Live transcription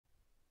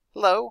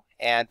Hello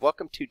and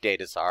welcome to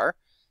Dataczar.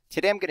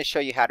 Today I'm going to show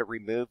you how to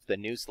remove the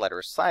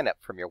newsletter sign up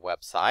from your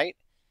website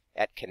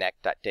at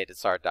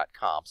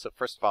connect.dataczar.com. So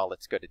first of all,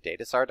 let's go to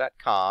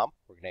dataczar.com.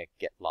 We're going to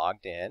get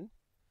logged in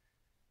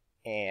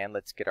and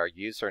let's get our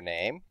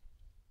username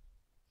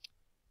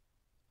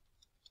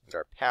and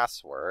our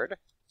password.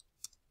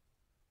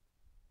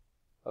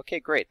 Okay,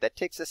 great. That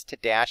takes us to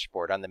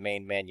dashboard on the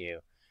main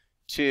menu.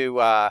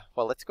 Well,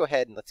 let's go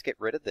ahead and let's get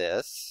rid of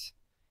this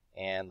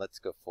and let's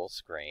go full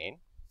screen.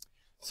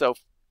 So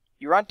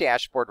you're on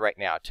dashboard right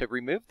now. To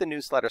remove the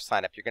newsletter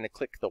sign up, you're going to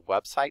click the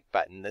website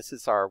button. This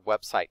is our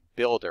website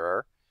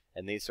builder,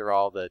 and these are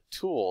all the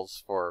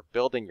tools for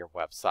building your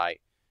website.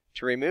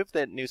 To remove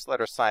the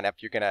newsletter sign up,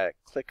 you're going to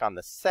click on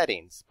the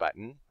settings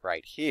button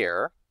right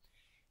here.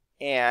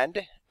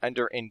 And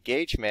under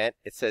engagement,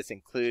 it says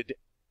include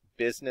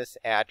business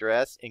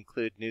address,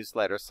 include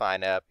newsletter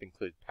sign up,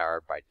 include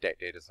powered by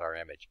Dataczar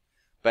image.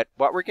 But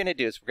what we're going to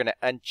do is we're going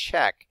to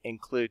uncheck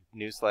include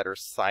newsletter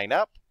sign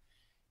up.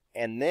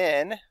 And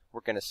then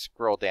we're going to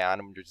scroll down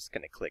and we're just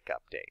going to click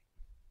update.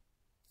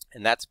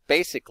 And that's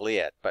basically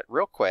it. But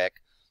real quick,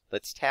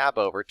 let's tab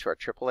over to our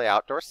AAA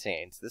Outdoor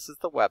Scenes. This is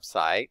the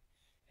website.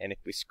 And if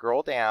we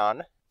scroll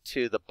down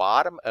to the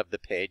bottom of the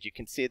page, you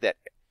can see that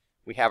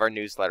we have our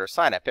newsletter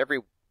sign up.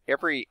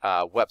 Every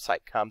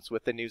website comes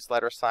with a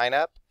newsletter sign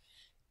up.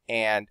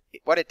 And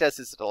what it does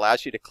is it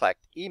allows you to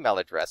collect email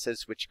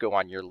addresses which go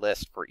on your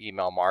list for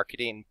email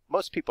marketing.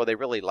 Most people, they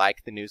really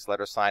like the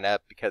newsletter sign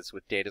up because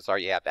with Dataczar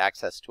you have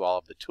access to all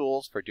of the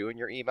tools for doing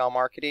your email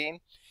marketing.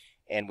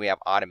 And we have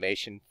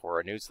automation for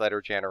a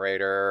newsletter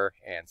generator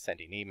and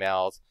sending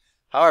emails.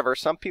 However,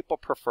 some people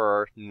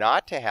prefer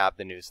not to have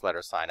the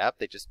newsletter sign up.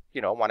 They just,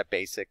 want a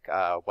basic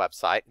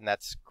website, and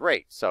that's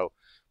great. So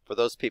for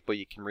those people,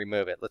 you can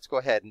remove it. Let's go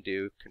ahead and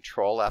do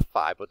Control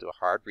F5. We'll do a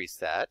hard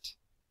reset.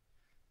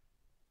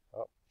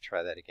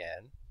 Try that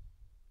again.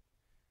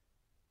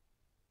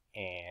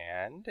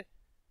 And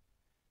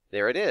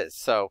there it is.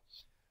 So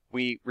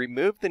we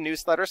removed the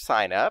newsletter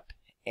sign up.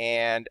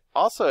 And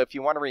also, if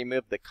you want to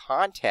remove the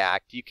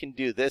contact, you can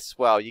do this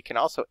well. You can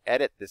also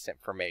edit this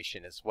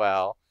information as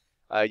well.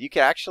 You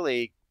could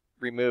actually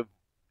remove,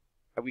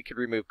 we could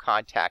remove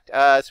contact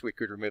us. We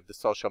could remove the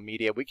social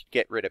media. We could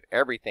get rid of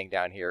everything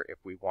down here if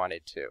we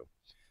wanted to.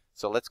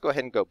 So let's go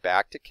ahead and go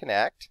back to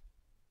Connect.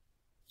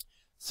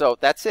 So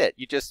that's it.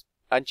 You just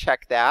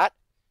uncheck that,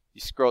 you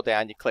scroll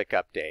down, you click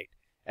update.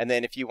 And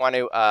then if you want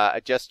to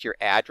adjust your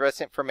address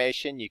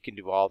information, you can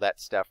do all that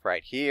stuff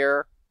right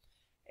here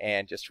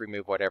and just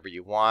remove whatever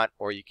you want,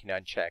 or you can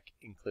uncheck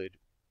include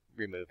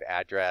remove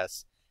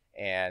address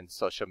and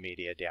social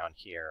media down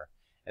here.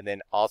 And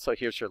then also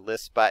here's your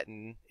list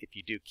button. If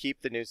you do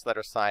keep the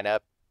newsletter sign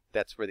up,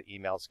 that's where the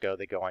emails go.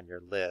 They go on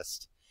your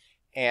list.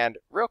 And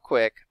real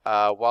quick,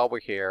 while we're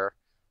here,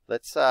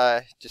 let's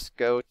just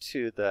go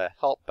to the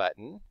help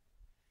button.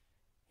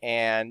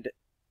 And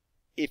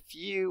if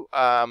you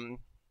are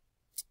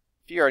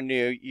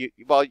new,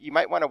 you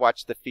might want to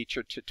watch the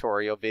featured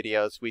tutorial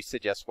videos. We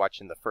suggest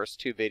watching the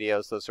first 2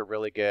 videos. Those are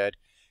really good.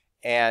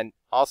 And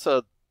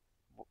also,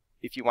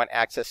 if you want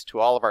access to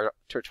all of our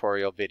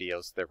tutorial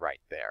videos, they're right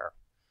there.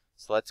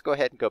 So let's go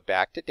ahead and go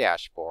back to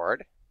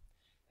dashboard.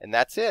 And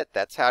that's it.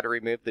 That's how to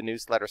remove the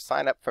newsletter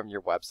sign up from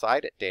your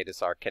website at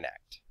Dataczar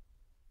Connect.